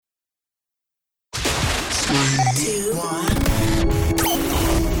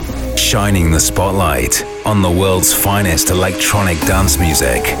Shining the spotlight on the world's finest electronic dance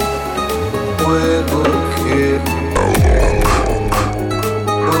music.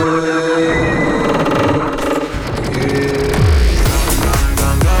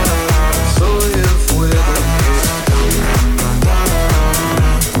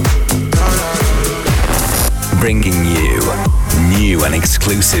 Bringing you new and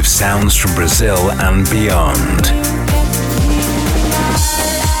exclusive sounds from Brazil and beyond.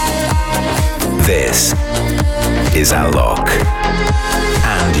 This is Alok,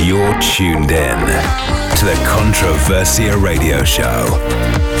 and you're tuned in to the Controversia Radio Show.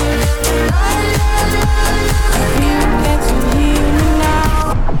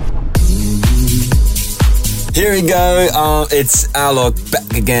 Here we go, it's Alok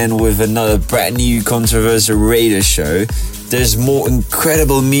back again with another brand new Controversial Radio Show. There's more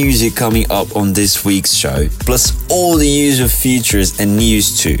incredible music coming up on this week's show, plus all the usual features and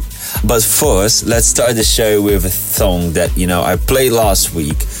news too. But first, let's start the show with a song that, I played last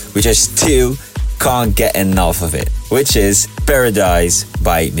week, which I still can't get enough of it, which is Paradise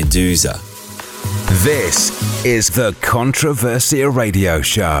by Medusa. This is the Controversia Radio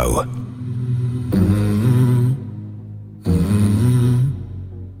Show.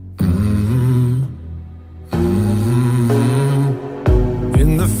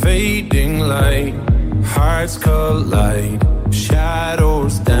 In the fading light, hearts collide.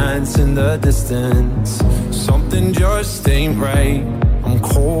 Shadows dance in the distance. Something just ain't right. I'm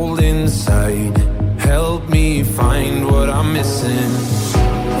cold inside. Help me find what I'm missing.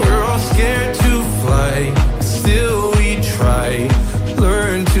 We're all scared to fly, still we try.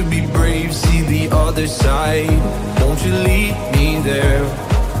 Learn to be brave, see the other side. Won't you lead me there?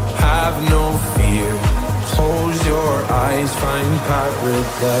 Have no fear. Close your eyes, find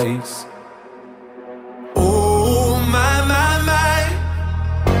paradise.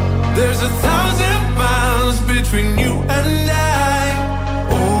 There's 1,000 miles between you and I.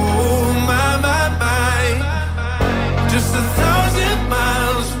 Oh, my. Just 1,000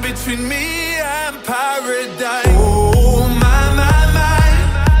 miles between me and paradise. Oh, my.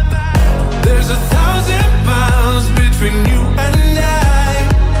 There's 1,000 miles between you and I.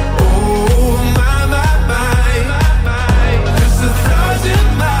 Oh, my. Just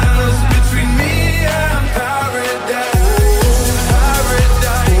 1,000 miles between me and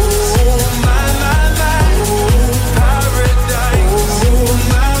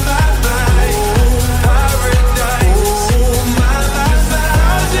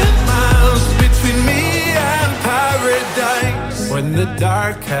paradise. When the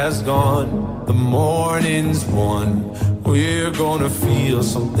dark has gone, the morning's won. We're gonna feel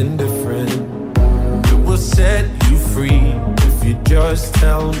something different. It will set you free if you just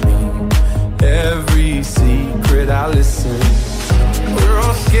tell me every secret I listen. We're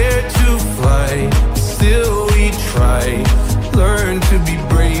all scared to fly, still we try. Learn to be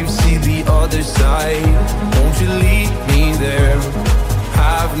brave, see the other side. Won't you lead me there?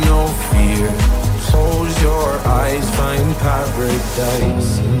 Have no fear. Close your eyes, find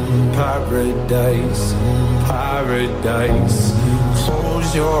paradise, paradise, paradise.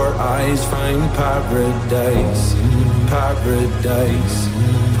 Close your eyes, find paradise, paradise,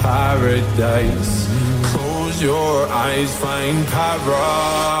 paradise. Close your eyes, find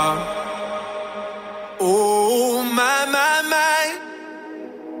paradise. Oh, my.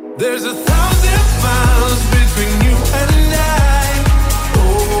 There's 1,000 miles between you and I.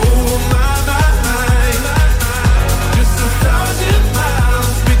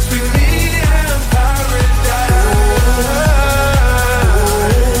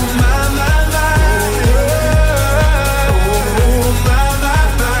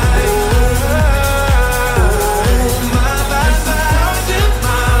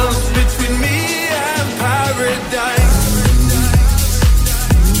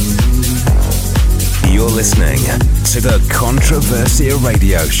 You're listening to the Controversia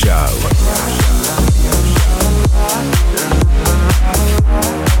Radio Show.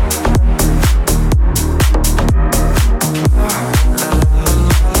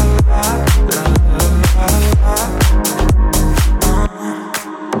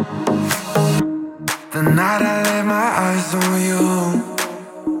 The night I laid my eyes on you,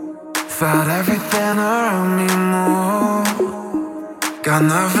 felt everything around me move. Got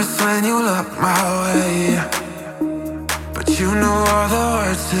nervous when you looked my way, but you knew all the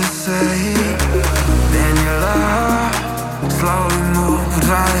words to say. Then your love slowly moved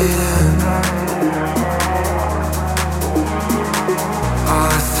right in. All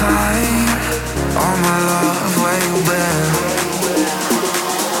this time, all my love, where you been?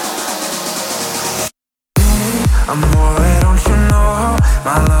 Amore, don't you know?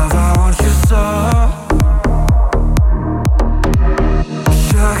 My love, I want you so.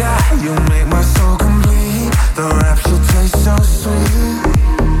 Sugar, you make my soul complete. The rapture tastes so sweet.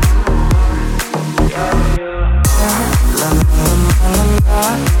 La la la la la la la.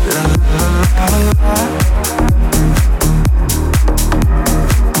 La la la la la.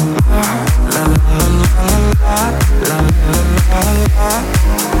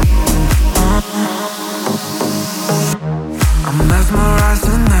 I'm mesmerized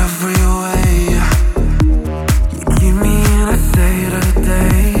in every way. You keep me in a state of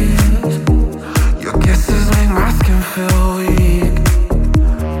daze. Your kisses make my skin feel weak.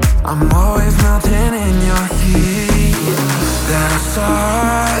 I'm always melting in your heat. That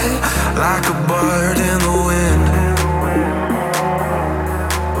soar like a bird in the wind.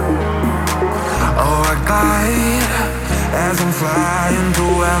 Oh, I glide as I'm flying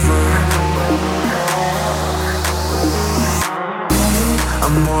forever.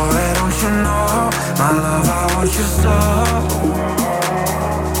 Amore, don't you know? My love, I want you so.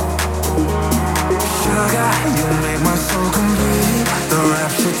 Sugar, you make my soul complete. The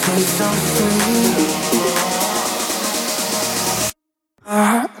rapture tastes so sweet.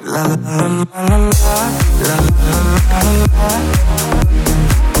 La la la la la la la la. La la la la la.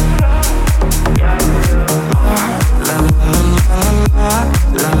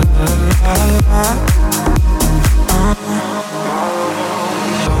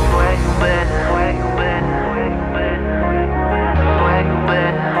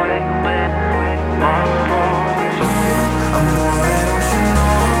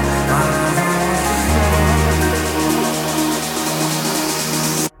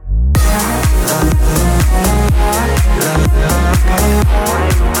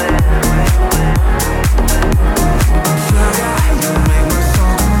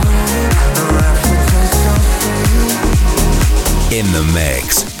 In the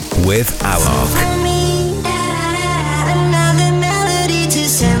mix with Alok. Another melody to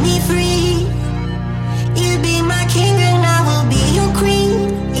set me free. You be my king and I will be your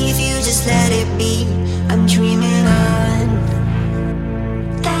queen. If you just let it be, I'm dreaming on.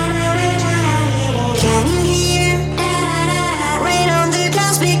 Can you hear? Rain on the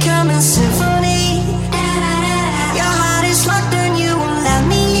clouds become a symphony. Your heart is locked and you won't let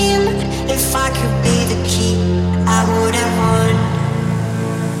me in. If I could be the key, I would have won.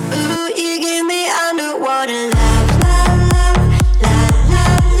 Ooh, you give me underwater love, love, love, love,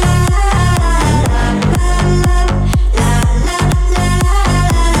 love, love.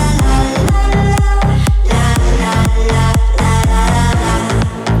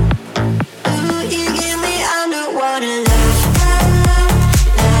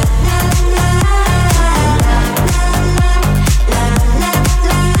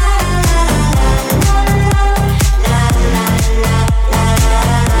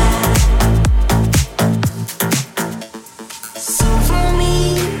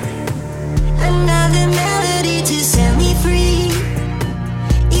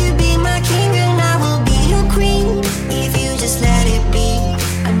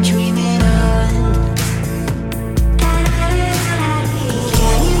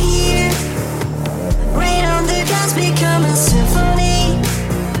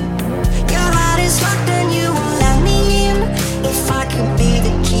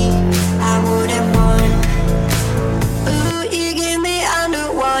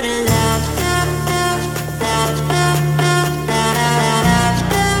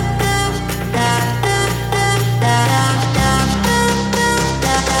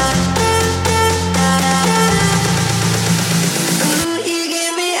 Ooh, you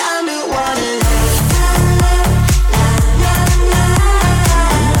give me underwater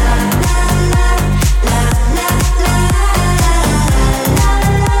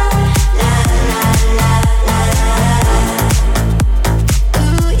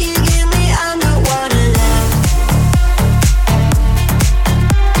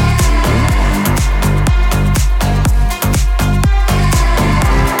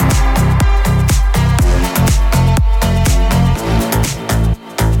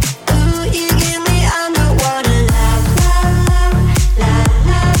love.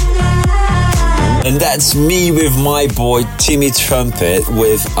 And that's me with my boy Timmy Trumpet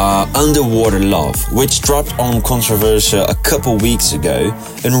with Underwater Love, which dropped on Controversial a couple weeks ago.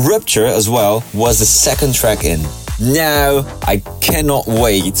 And Rupture as well was the second track in. Now I cannot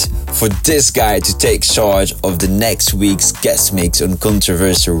wait for this guy to take charge of the next week's guest mix on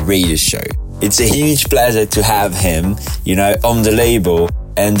Controversial Radio Show. It's a huge pleasure to have him, on the label,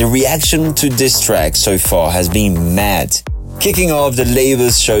 and the reaction to this track so far has been mad. Kicking off the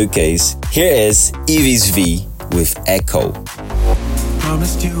label's showcase, here is Evies V with Echo.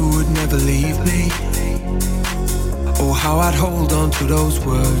 Promised you would never leave me. Oh, how I'd hold on to those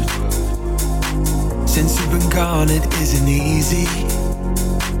words. Since you've been gone, it isn't easy.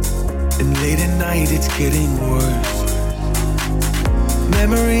 And late at night, it's getting worse.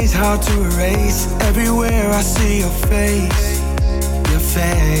 Memories hard to erase. Everywhere I see your face, your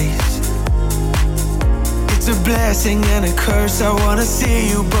face. It's a blessing and a curse. I wanna see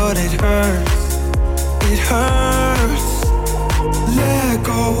you, but it hurts. It hurts. Let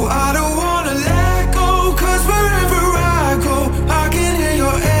go, I don't wanna let go. Cause wherever I go, I can hear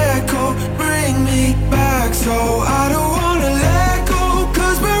your echo. Bring me back, so I don't wanna let go.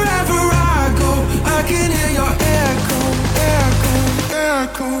 Cause wherever I go, I can hear your echo. Echo,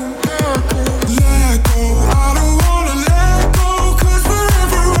 echo, echo. Let go, I don't wanna let go. Cause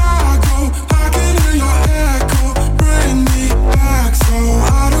wherever I go, I can hear your echo. Bring me back, so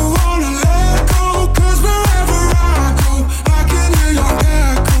I don't wanna let go. Cause wherever I go, I can hear your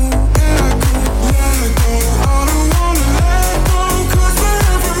echo, echo. Let go, I don't wanna let go. Cause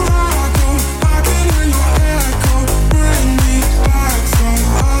wherever I go, I can hear your echo. Bring me back, so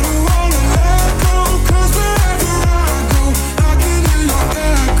I don't wanna let go. Cause wherever I go, I can hear your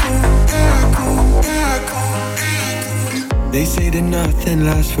echo, echo, echo, echo. They say that nothing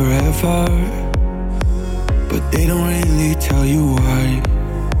lasts forever, but they don't really tell you why.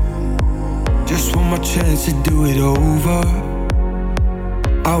 Just one more chance to do it over.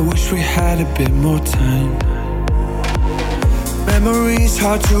 I wish we had a bit more time. Memories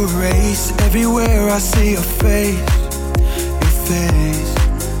hard to erase. Everywhere I see your face, your face.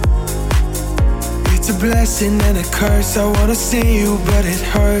 It's a blessing and a curse. I wanna see you, but it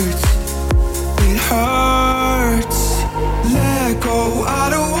hurts. It hurts. Let go, I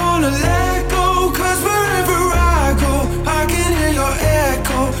don't wanna let go. Cause wherever I go, I can hear your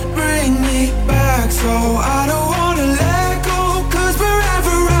echo. Bring me back, so I don't wanna let go. Cause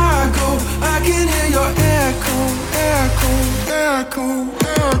wherever I go, I can hear your echo, echo, echo,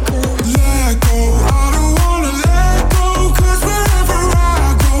 echo. Let go, I don't wanna let go. Cause wherever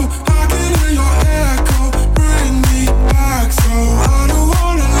I go, I can hear your echo. Bring me back, so I don't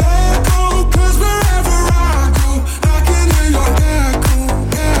wanna let go. Cause wherever I go, I can hear your echo,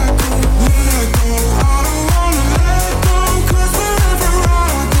 echo. Let go, I don't wanna let go. Cause wherever I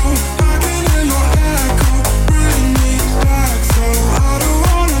go, I can hear your echo. Bring me back, so I don't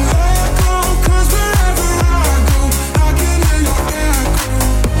wanna let go.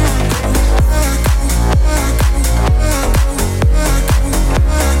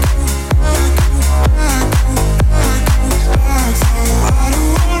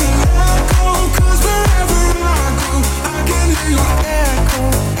 Cause wherever I go, I can hear your echo,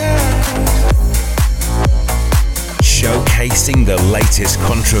 Showcasing the latest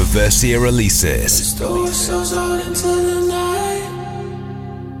Controversia releases. Throw ourselves out into the night.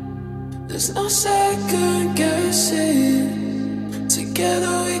 There's no second guessing.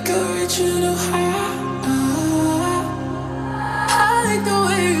 Together we could reach a new high. I like the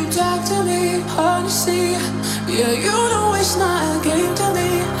way you talk to me, honestly. Yeah, you know it's not a game to me.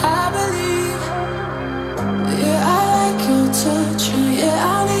 I believe. Yeah, I like your touch, and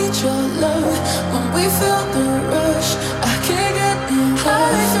yeah, I need your love. When we feel the rush, I can't get enough. I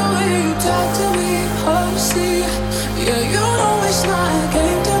like the way you talk to me, honestly. Yeah, you know it's not a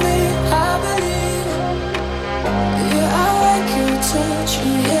game to me. I believe. Yeah, I like your touch,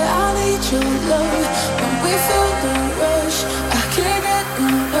 and yeah, I need your love. When we feel the rush, I can't get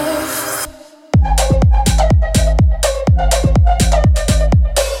enough.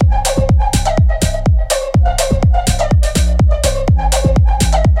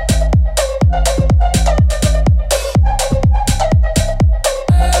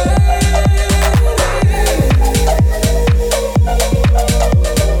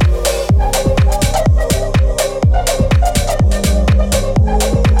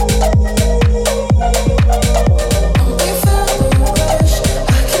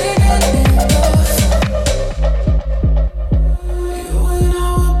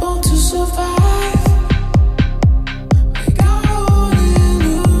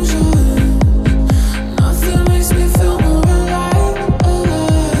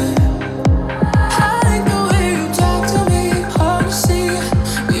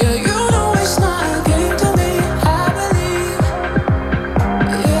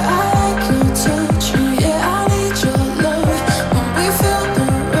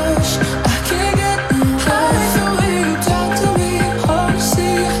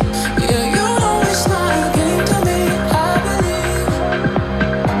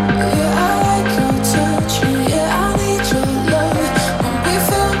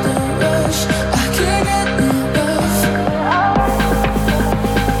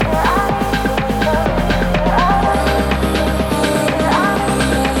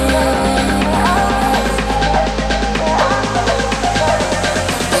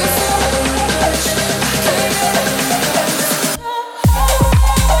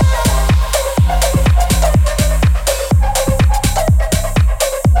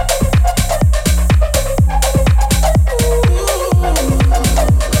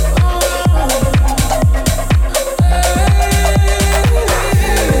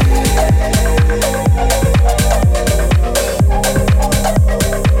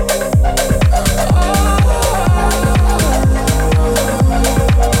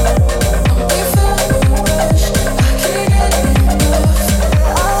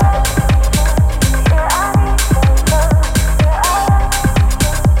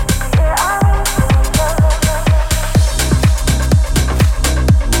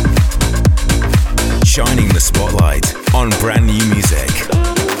 shining the spotlight on brand new music.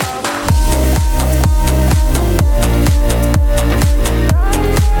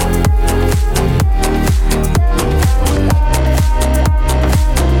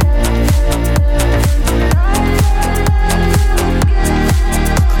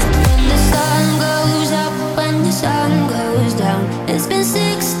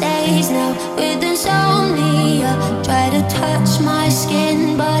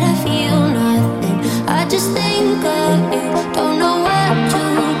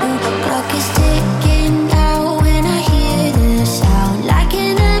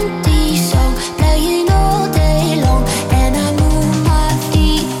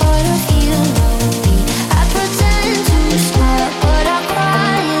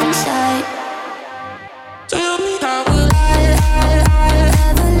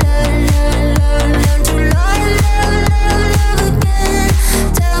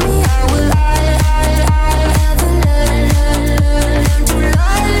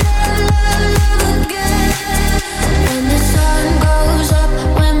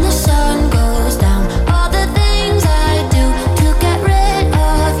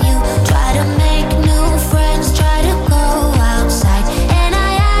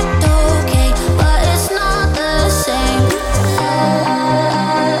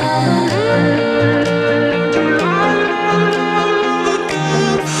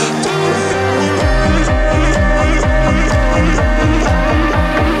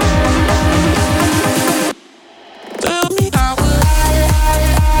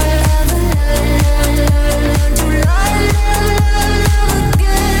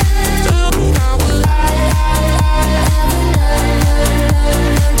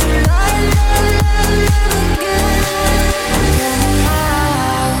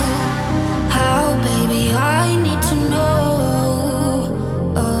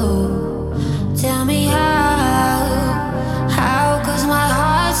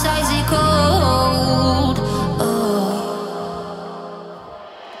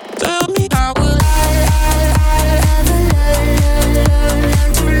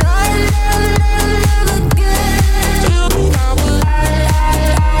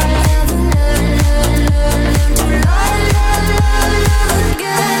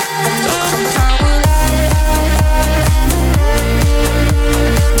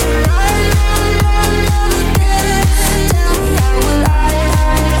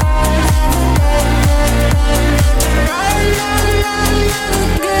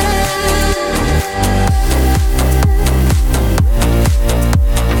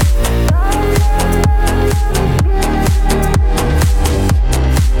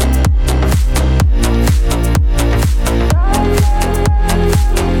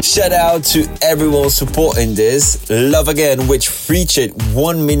 Shout out to everyone supporting this. Love Again, which reached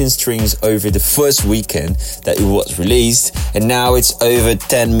 1 million streams over the first weekend that it was released, and now it's over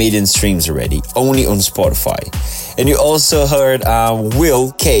 10 million streams already, only on Spotify. And you also heard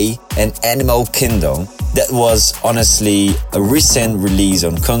Will K and Animal Kingdom. That was honestly a recent release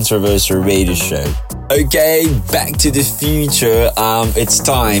on Controversial Radio Show. Okay, back to the future. It's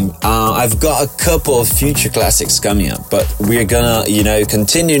time. I've got a couple of future classics coming up, but we're gonna,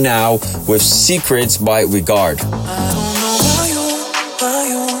 continue now with Secrets by Regard. I don't know why you,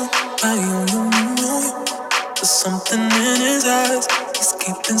 there's something in his eyes. He's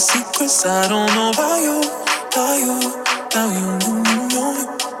keeping secrets. I don't know why you.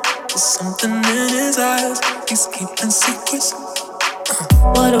 There's something in his eyes. He's keeping secrets.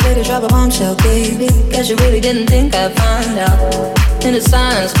 What a way to drop a bombshell, baby. Guess you really didn't think I'd find out. In the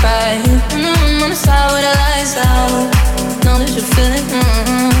silence, crying. On the side with the lights out. Know that you feel it.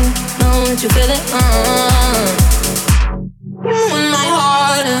 Know that you feel it. With my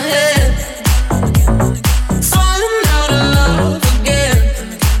heart and head falling out of love again.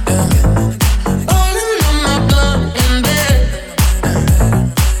 Falling on my blood in bed.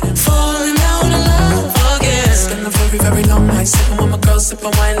 Falling out of love again. It's been a very, very long night. Sipping with my girl,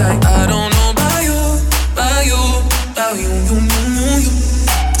 sipping wine like I don't know about you.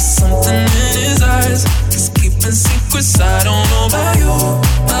 There's something in his eyes. He's keeping secrets. I don't know about you.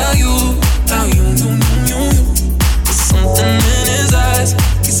 There's something in his eyes.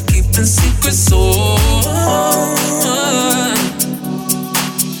 He's keeping secrets.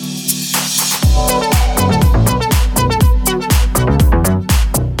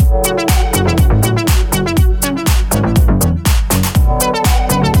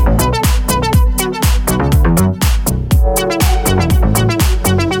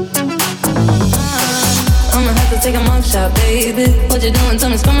 Take a mug shot, baby. What you doing? Tell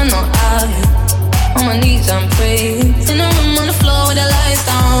me it's coming on out here. On my knees, I'm praying. In the room on the floor with the lights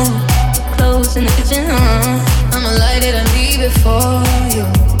down. Close toast in the kitchen, I'ma light it and leave it for you.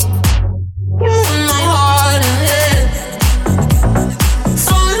 My heart and head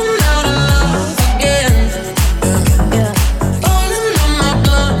falling out of love again. Falling on my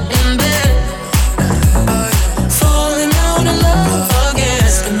blood in bed. Falling out of love again.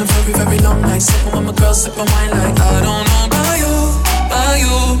 It's been a very, very long night. Sipping with my girl, sipping wine like I don't know about you, about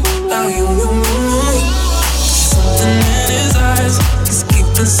you, about you. Something in his eyes is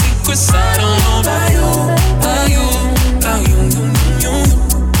keeping secrets. I don't know about you, about you, about you.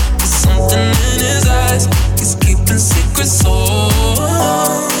 There's something in his eyes is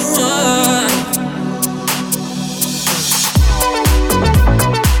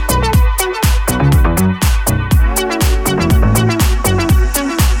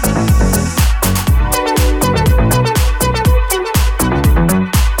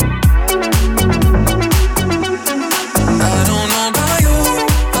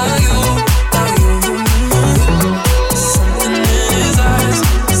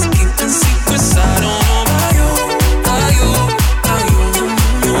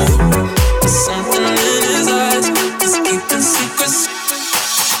keeping secrets.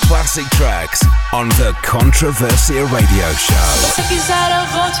 Classic tracks on the Controversia Radio Show. Se quiser eu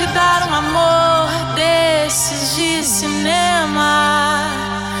vou te dar um amor desses de cinema.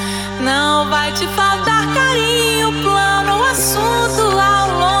 Não vai te faltar carinho, plano ou assunto ao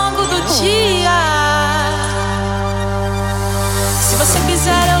longo do dia. Se você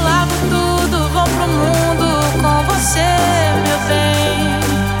quiser eu largo tudo, vou pro mundo com você, meu bem.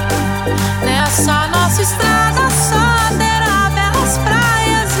 Nessa nossa estrada só terá belas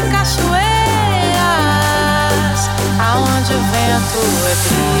praias e cachoeiras, aonde o vento é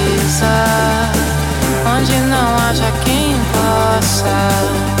brisa, onde não haja quem possa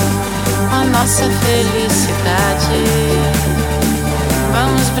a nossa felicidade.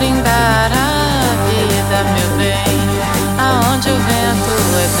 Vamos brindar a vida, meu bem, aonde o vento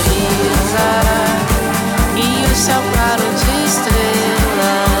é brisa e o céu claro de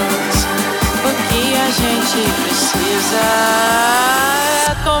estrelas. O que a gente precisa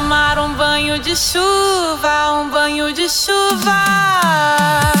é tomar um banho de chuva, um banho de chuva.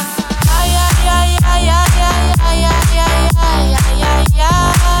 Ai, ai, ai, ai, ai, ai, ai, ai, ai, ai, ai, ai.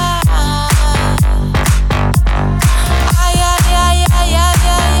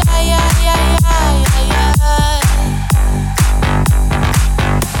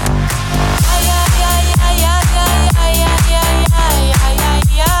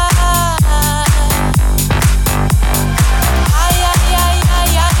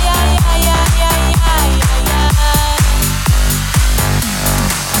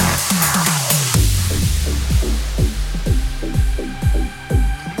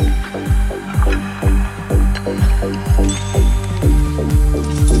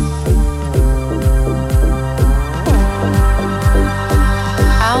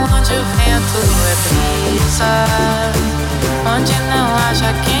 Onde não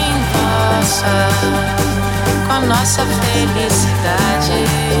haja quem possa com a nossa felicidade.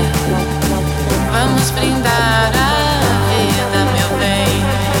 Vamos brindar a vida, meu bem,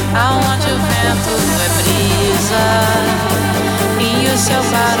 aonde o vento é brisa e o céu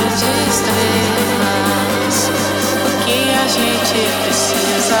claro de estrelas. O que a gente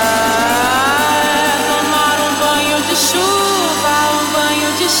precisa é tomar um banho de chuva, um banho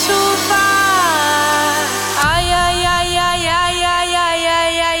de chuva.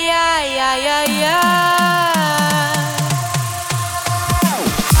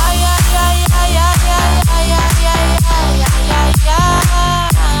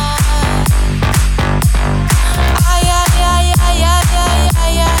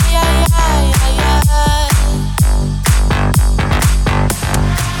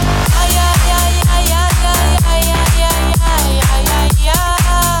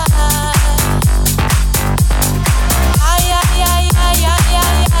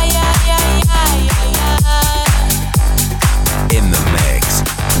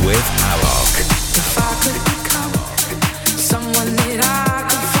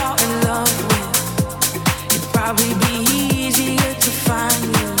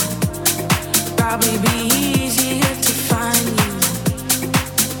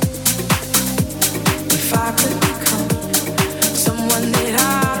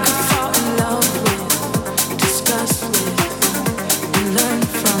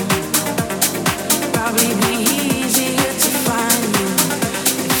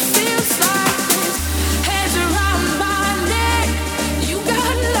 Feels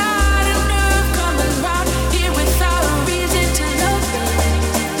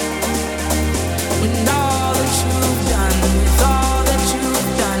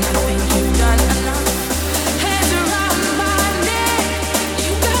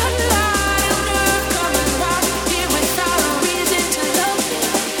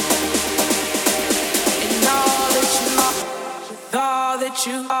that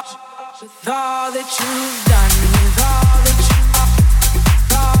you, with all that you've done, with all that you,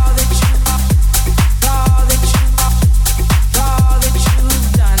 all that you, all that you, all that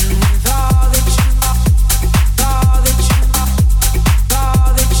you've done, with all that you, all that you, all that you, all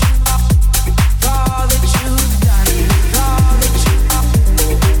that you've done, with all that you,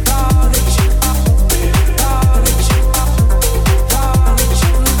 all that you, all that you, all that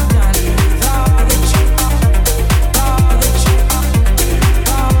you've done, with all that you, all that you, all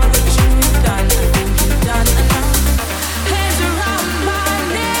that you've done. I think you've done enough. Hands around my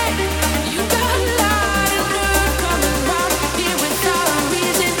neck, you got a lot of nerve coming round here without a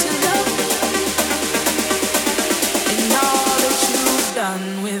reason to love. And all that you've done,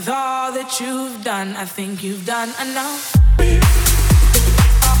 with all that you've done, I think you've done enough.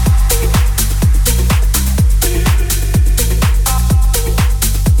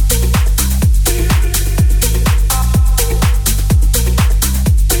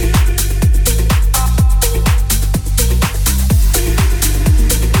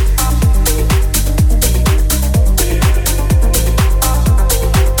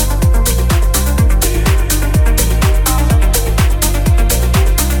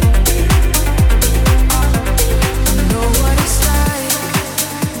 Know what it's like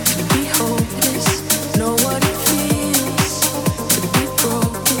to be hopeless. Know what it feels to be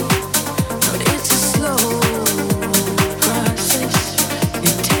broken. But it's a slow process.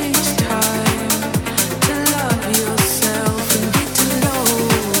 It takes time to love yourself and get to know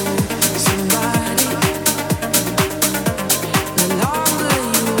somebody. The longer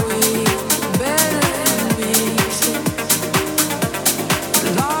you wait, the better it makes it. The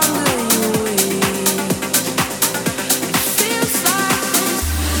longer you wait, feels like this.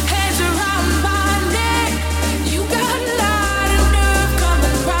 Hands around my neck, you got a lot of nerve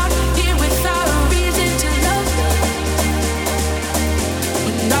coming round here without a reason to love.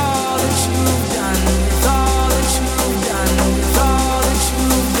 And all that you've done, with all that you've done, with all that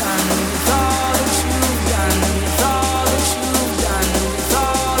you've done, with all that you've done, with all that you've done, with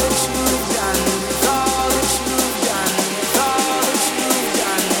all that you've done, with all that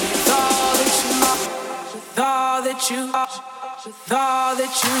you've done,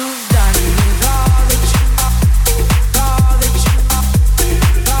 with all that you've done, with all that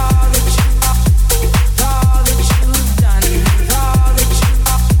you, with all that you, with all that you've done, with all that you, all that you, all that you, all that you've done, with all that you,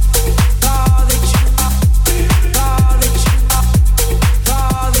 all that you, all that you, all that you've done, with all that you, all that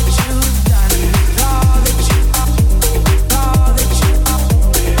you, all that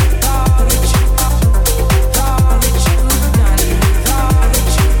you, all that you've done, with all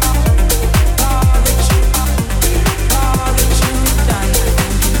that you, all that you, all that you've done. I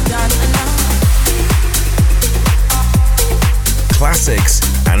think you've done enough. Classics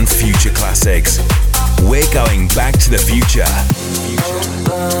and future classics. We're going back to the future.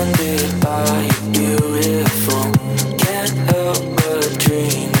 Blinded by you, beautiful. Can't help but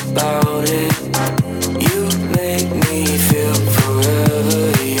dream about it. You make me feel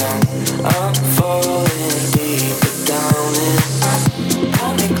forever young. I'm falling deeper down in.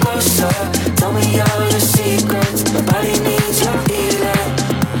 Pull me closer, tell me all your secrets. My body needs your healing.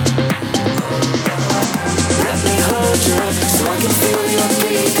 Let me hold you so I can feel your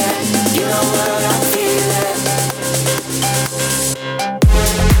breathing. You know what I'm feeling.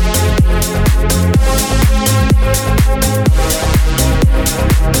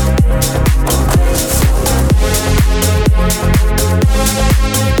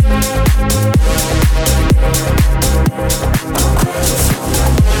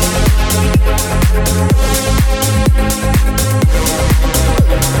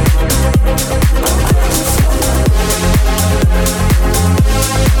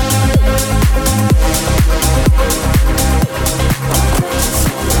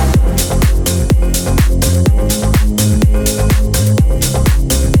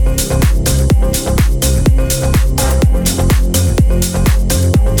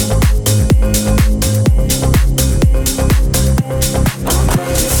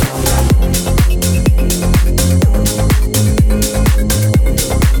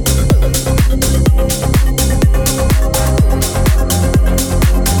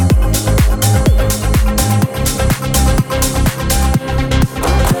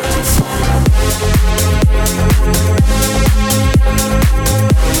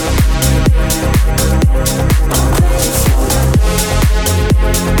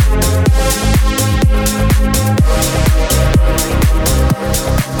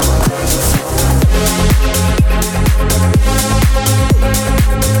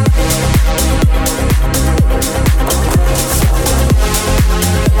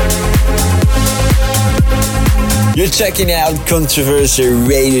 checking out Controversial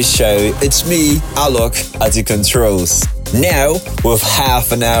Radio Show. It's me, Alok, at the controls. Now, with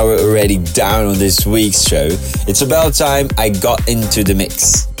half an hour already down on this week's show, it's about time I got into the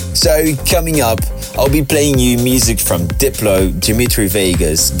mix. So, coming up, I'll be playing you music from Diplo, Dimitri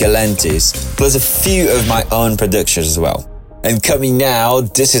Vegas, Galantis, plus a few of my own productions as well. And coming now,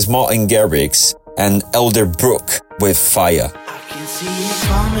 this is Martin Garrix and Elder Brook with Fire. I can see it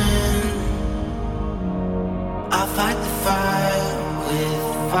coming. I fight the fire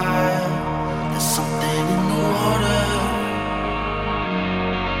with fire. There's something in the water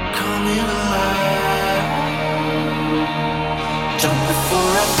coming alive. Jump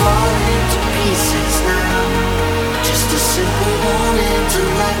before I fall into pieces now. Just a simple warning to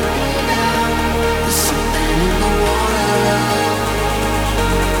let me down. There's something in the water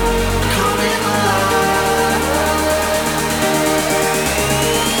coming alive.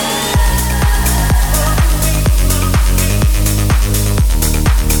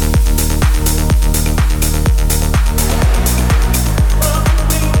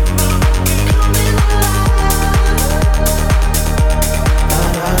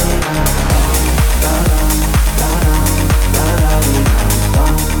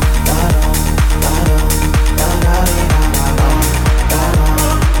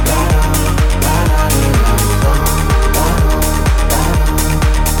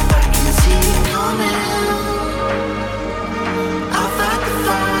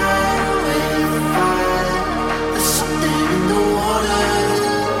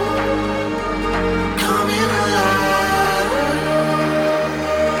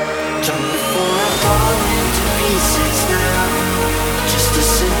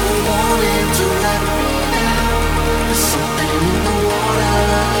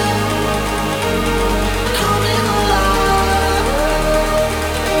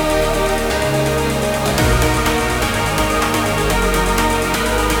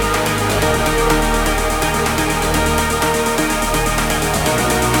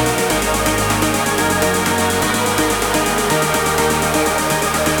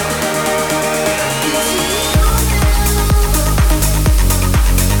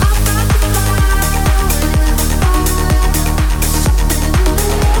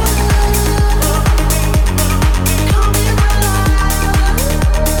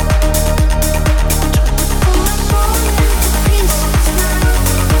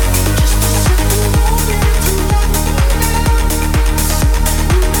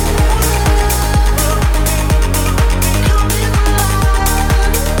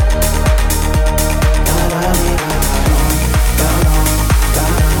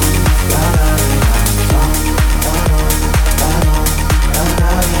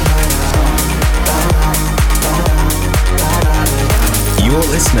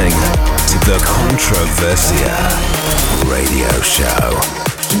 listening to the Controversia Radio Show.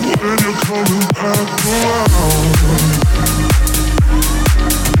 When you're coming back around.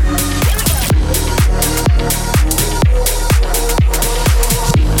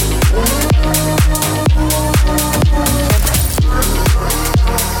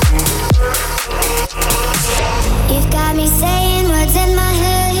 You've got me saying words in my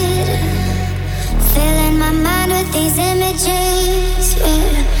head, filling my mind with these images,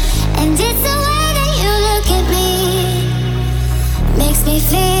 yeah. And it's the way that you look at me, makes me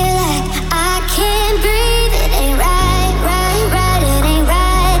feel like I can't breathe. It ain't right, right, right. It ain't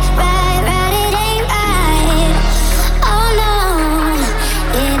right, right, right. It ain't right. Oh no,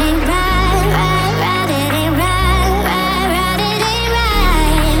 it ain't right, right, right. It ain't right, right, right. It ain't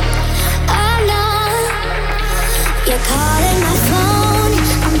right. Oh no, you're calling my phone.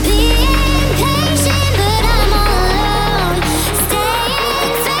 I'm being patient, but I'm all alone.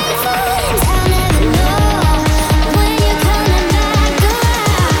 Staying faithful, and I'll never know when you're coming back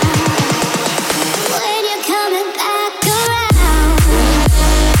around.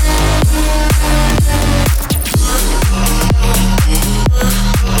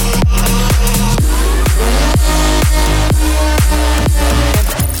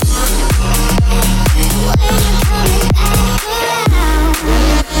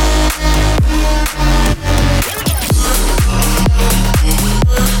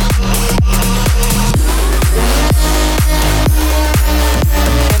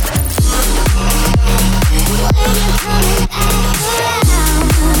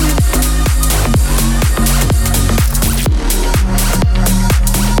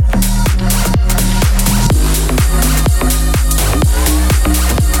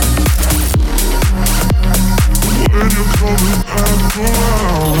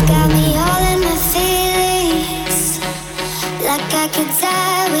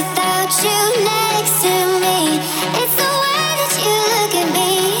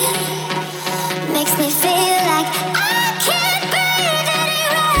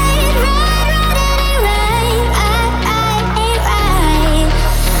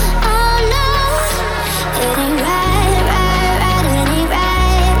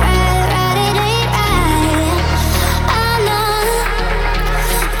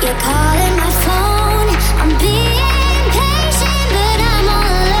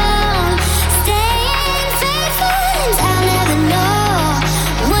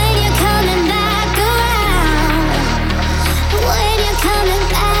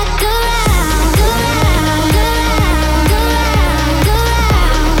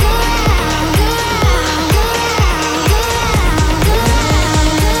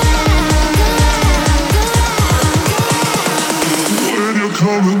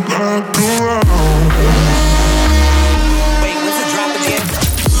 back around. Wait, what's the drop again?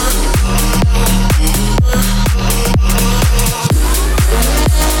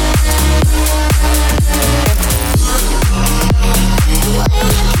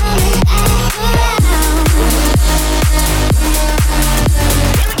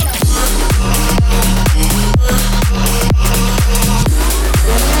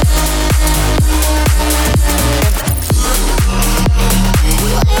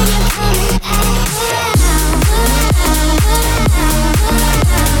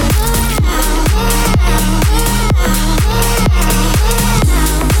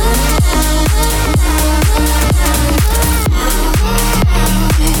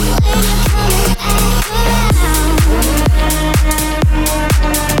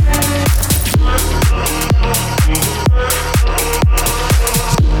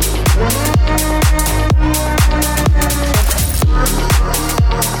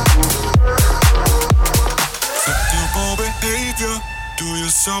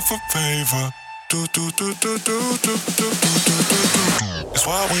 yourself a favor. Do. It's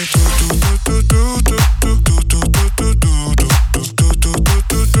why we do. It's why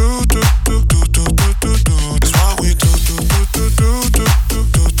we do. It's why we do.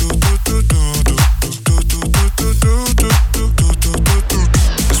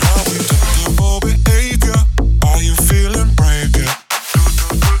 Your behavior. Are you feeling brave yet?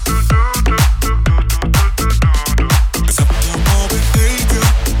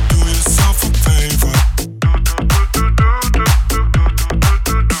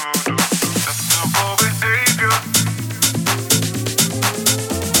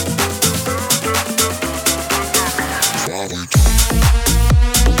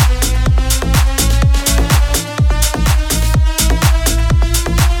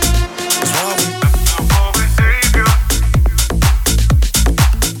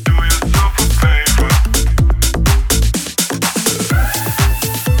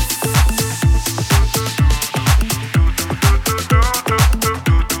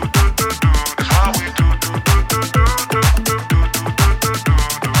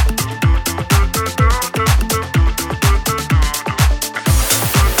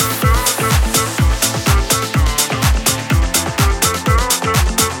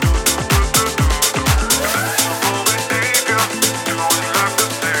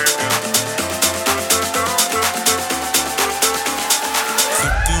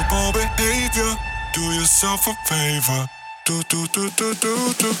 A favor. Do. It's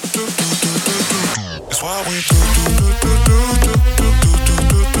why we do. It's why we do.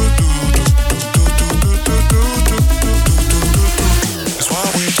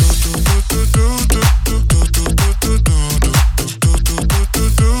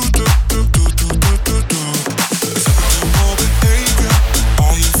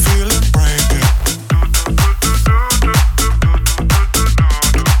 Are you feeling brave yet?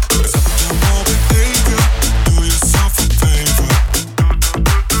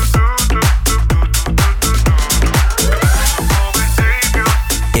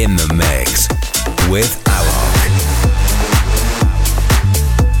 With Alok.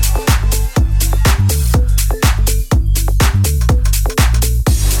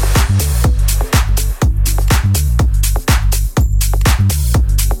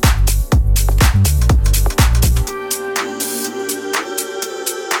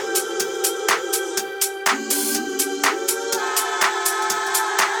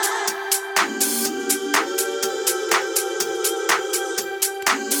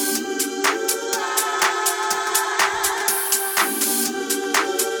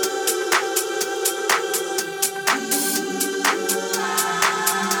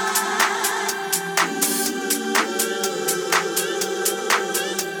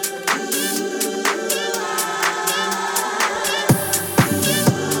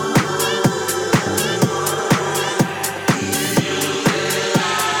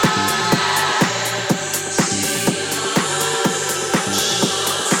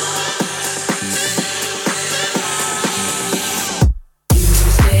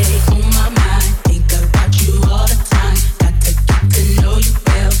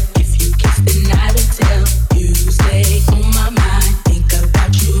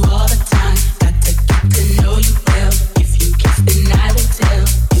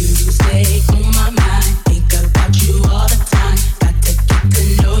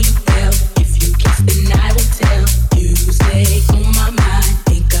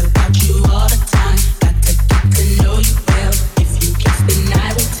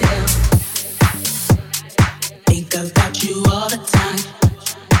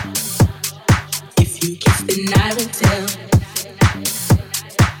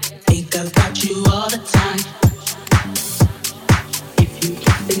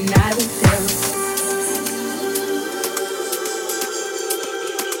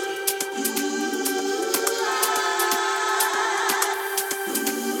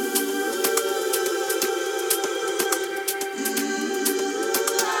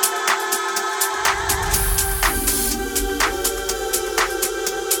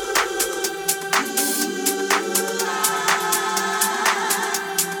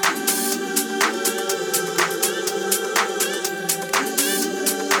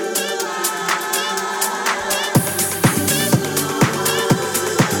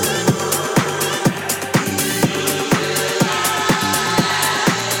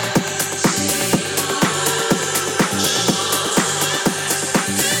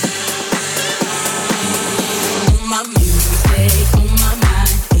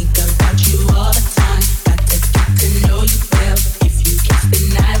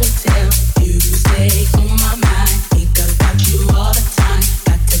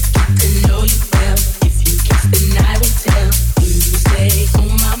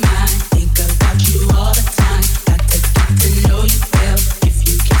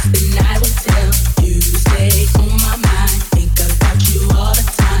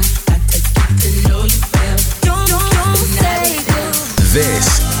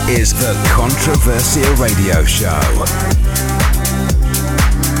 This is the Controversia Radio Show.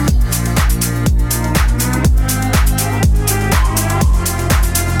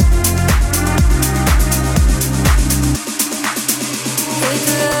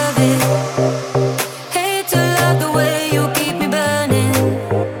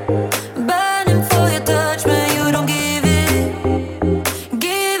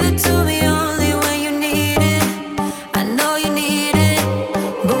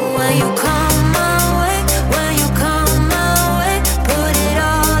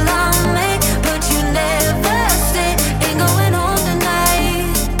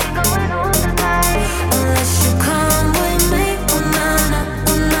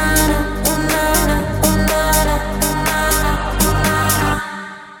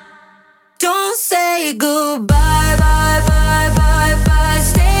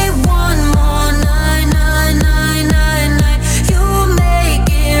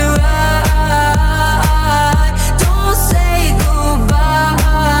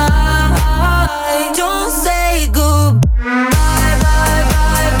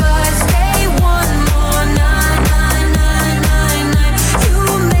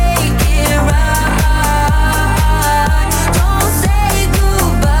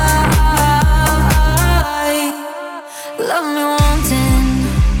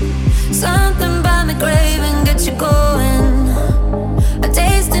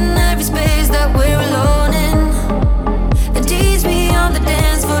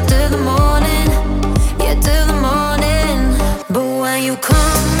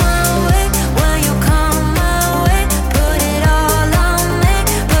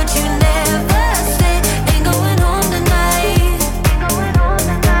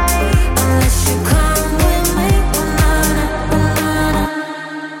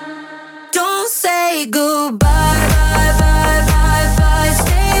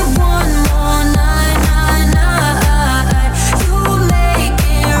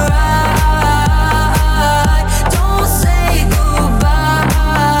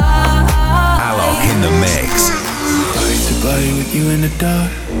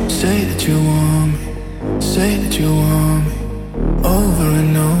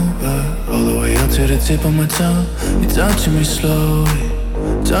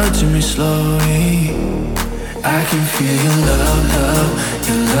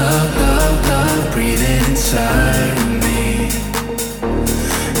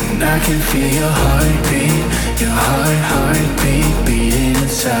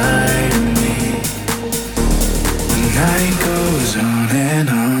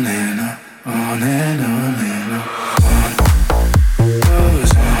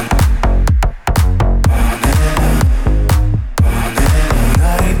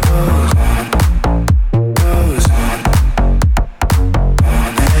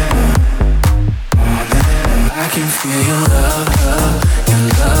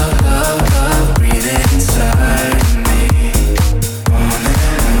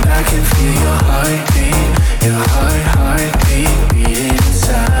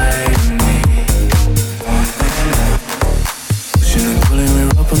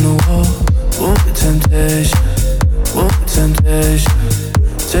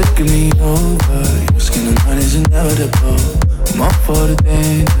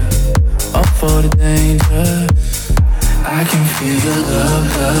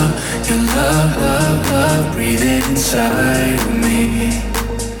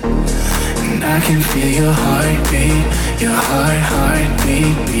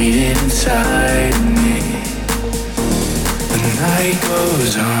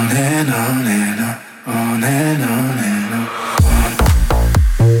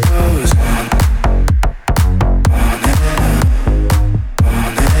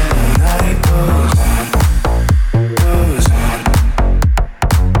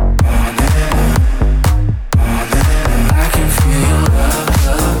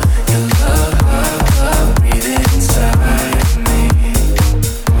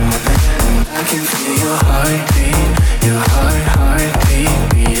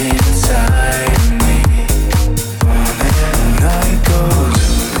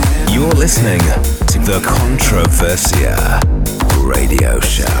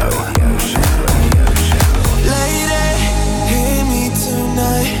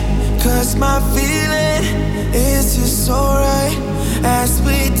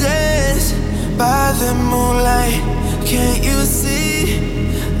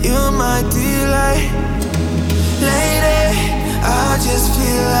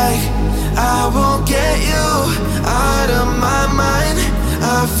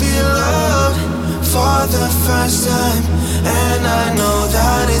 I feel loved for the first time. and I know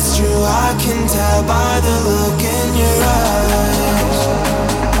that it's true. I can tell by the look in your eyes.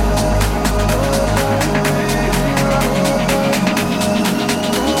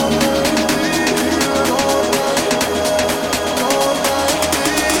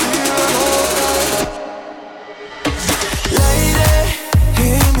 Lady,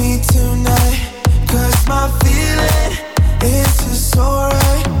 hear me tonight, 'cause my feeling is just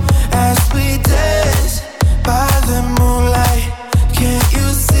alright. As we dance by the moonlight, can't you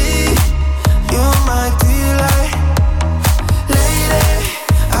see you're my delight? Lady,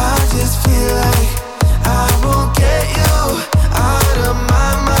 I just feel like I won't get you out of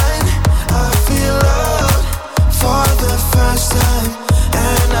my mind. I feel love for the first time,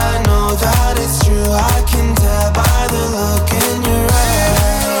 and I know that it's true. I can tell by the look in your eyes.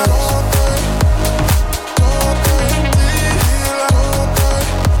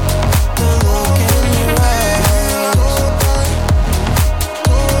 The look in your eyes.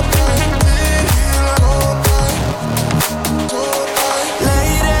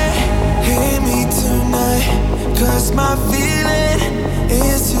 Lady, hear me tonight, 'cause my feeling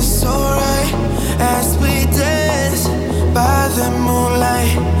is just alright. As we dance by the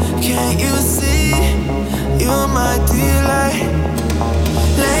moonlight, can't you see you're my delight?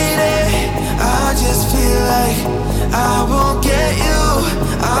 Lady, I just feel like I won't get you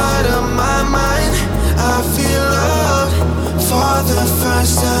out of my mind. I feel love for the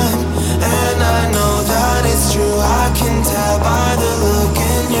first time, and I know that it's true. I can tell by the look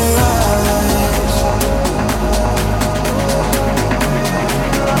in your eyes.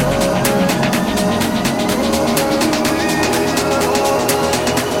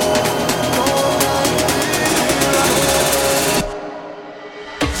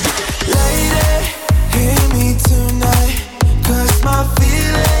 Lady, hear me tonight, 'cause my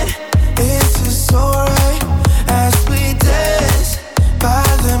feeling is just alright. As we dance by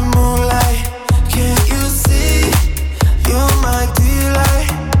the moonlight, can't you see you're my delight?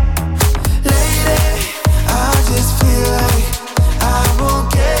 Lady, I just feel like I won't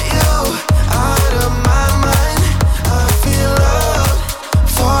get you out of my mind. I feel love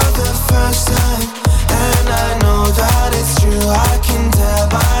for the first time, and I know that it's true. I can tell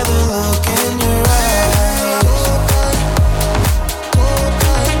by the look in your eyes.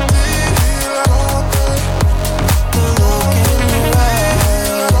 The look in your eyes.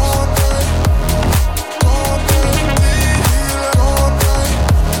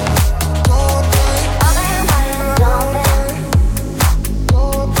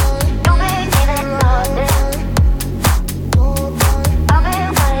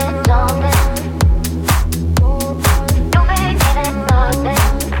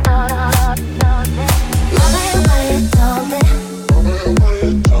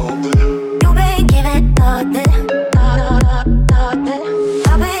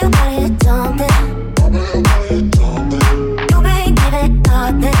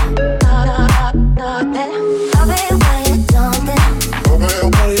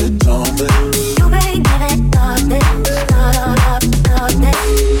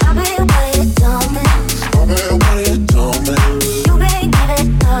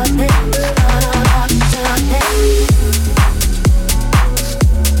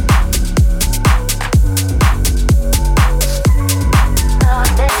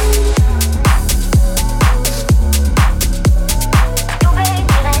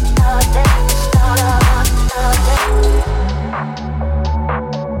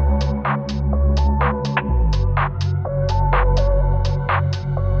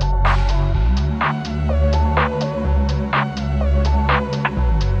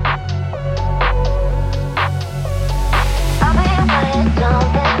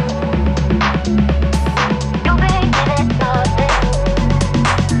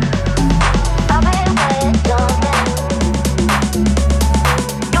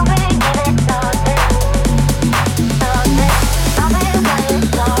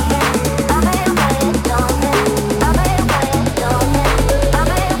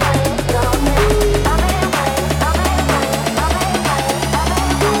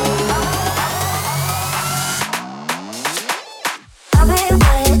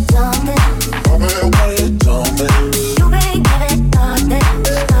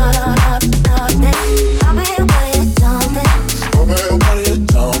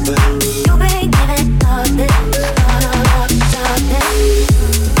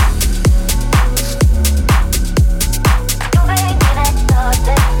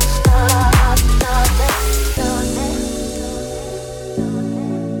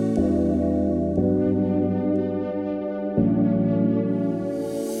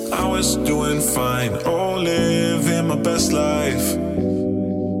 was doing fine. Oh, living my best life.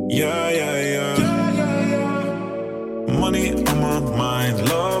 Yeah, yeah, yeah. Money on my mind,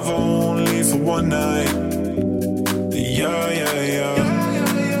 love only for one night. Yeah, yeah, yeah.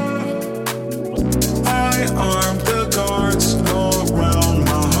 I armed the guards around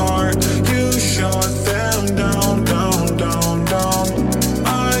my heart. You shot them down, down, down, down.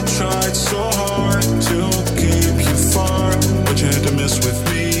 I tried so hard to keep you far, but you had to mess with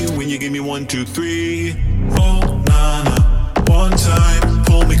me when you gave me 1, 2, 3. Oh, nah, nah. One time,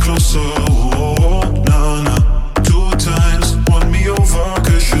 pull me closer. Oh, nah, nah. 2 times, won me over,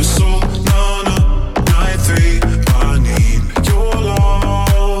 'cause you're so nah, nah. 9, 3, I need your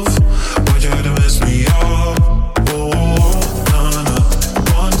love, but you had to mess me up. Oh, nah, nah.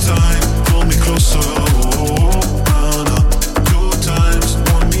 One time, pull me closer. Oh, nah, nah. 2 times,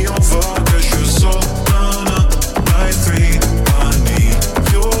 won me over, 'cause you're so nah, nah. 9, 3, I need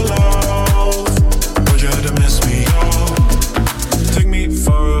your love, but you had to mess me up. Take me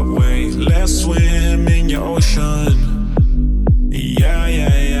far away, let's swim in your ocean. Yeah,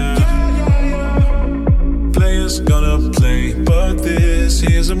 yeah, yeah. Players gonna play, but this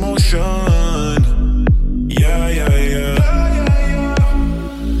is emotion. Yeah, yeah, yeah.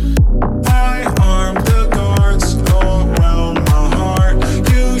 I armed the guards around my heart.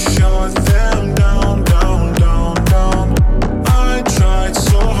 You shot them down, down, down, down. I tried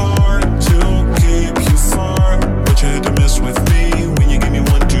so hard to keep you far, but you had to mess with me when you gave me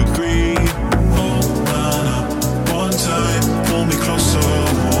 1, 2, 3. Oh, nah, nah. One time, pull me closer.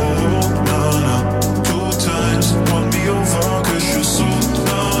 Oh, nah, nah. 2 times, won me over, 'cause you're so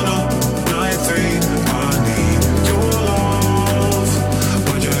nah, nah. 9, 3, I need your love,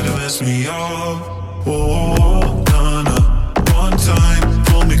 but you had to mess me up. Oh, nah, nah. One time,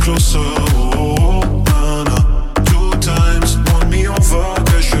 pull me closer. Oh, nah, nah. 2 times, won me over,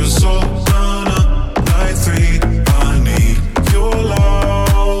 'cause you're so nah, nah. 9, 3, I need your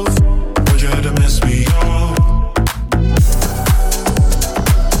love, but you had to mess me up.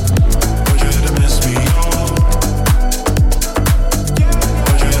 But you had to mess me up.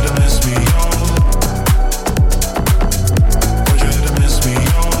 But you had to mess me up. But you had to mess me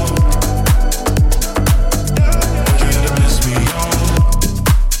up. But you had to mess me up.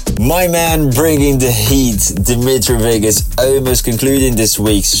 My man bringing the heat, Dimitri Vegas, almost concluding this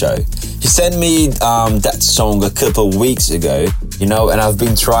week's show. He sent me that song a couple weeks ago, you know, and I've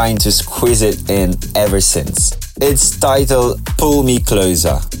been trying to squeeze it in ever since. It's titled Pull Me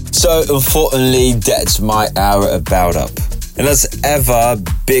Closer. So unfortunately, that's my hour about up. And as ever,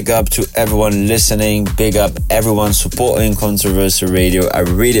 big up to everyone listening, big up everyone supporting Controversial Radio. I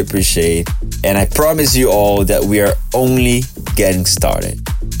really appreciate it. And I promise you all that we are only getting started.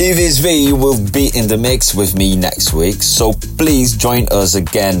 Evis V will be in the mix with me next week, so please join us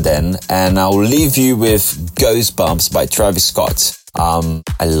again then, and I'll leave you with Goosebumps by Travis Scott.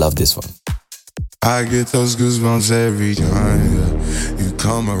 I love this one. I get those goosebumps every time, yeah. You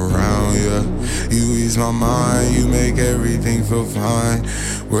come around, yeah. You ease my mind, you make everything feel fine.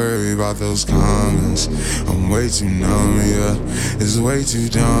 Worry about those comments, I'm way too numb, yeah. It's way too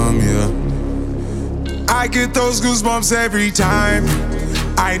dumb, yeah. I get those goosebumps every time.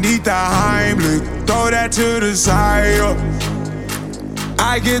 I need the Heimlich, throw that to the side, yeah.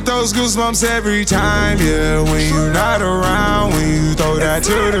 I get those goosebumps every time, yeah. When you're not around, when you throw that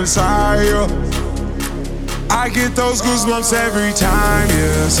to the side, yeah. I get those goosebumps every time,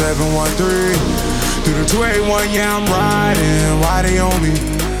 yeah. 713 through the 281, yeah, I'm riding. Why they on me?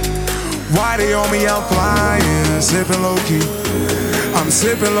 Why they on me? I'm flying, sipping low key. I'm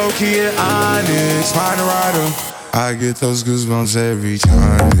sipping low key at Onyx, find a rider. I get those goosebumps every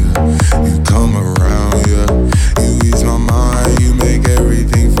time, yeah. You come around, yeah. You ease my mind, you make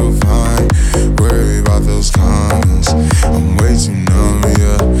everything feel fine. Worry about those comments, I'm way too numb,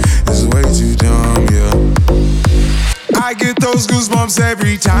 yeah. It's way too dumb, yeah. I get those goosebumps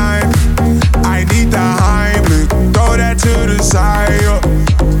every time. I need the Heimlich, throw that to the side, yeah.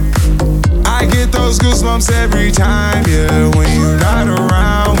 I get those goosebumps every time, yeah. When you're not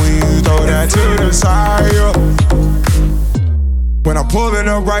around, when you throw that to the side, yeah. When I'm pulling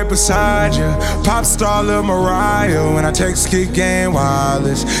up right beside you, pop star Lil Mariah. When I text Kick Game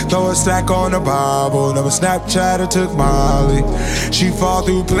Wireless, throw a stack on the Bible. Never Snapchat or took Molly. She fall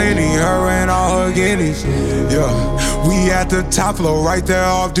through plenty, her and all her guineas. Yeah, we at the top floor, right there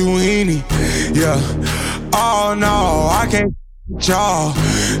off Duini. Yeah, oh no, I can't y'all.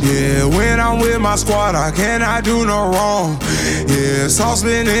 Yeah, when I'm with my squad, I cannot do no wrong. Yeah,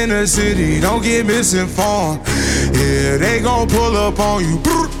 saucepan in the city, don't get misinformed. Yeah, they gon' pull up on you.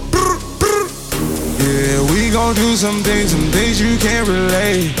 Yeah, we gon' do some things you can't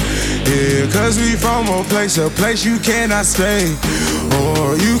relate. Yeah, cause we from a place you cannot stay.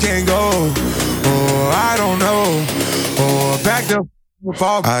 Or you can't go, or I don't know. Or back the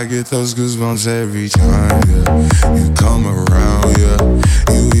fall. I get those goosebumps every time, yeah. You come around, yeah.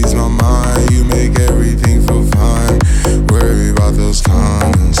 You ease my mind, you make everything feel fine. Worry about those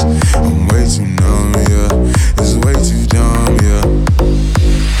comments, I'm way too numb, yeah. It's way too dumb,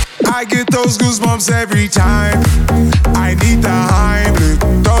 yeah. I get those goosebumps every time. I need the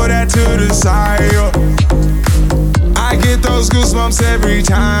Heimlich, throw that to the side, yeah. I get those goosebumps every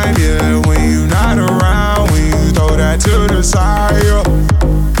time, yeah. When you're not around, when you throw that to the side, yeah.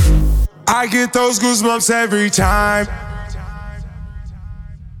 I get those goosebumps every time.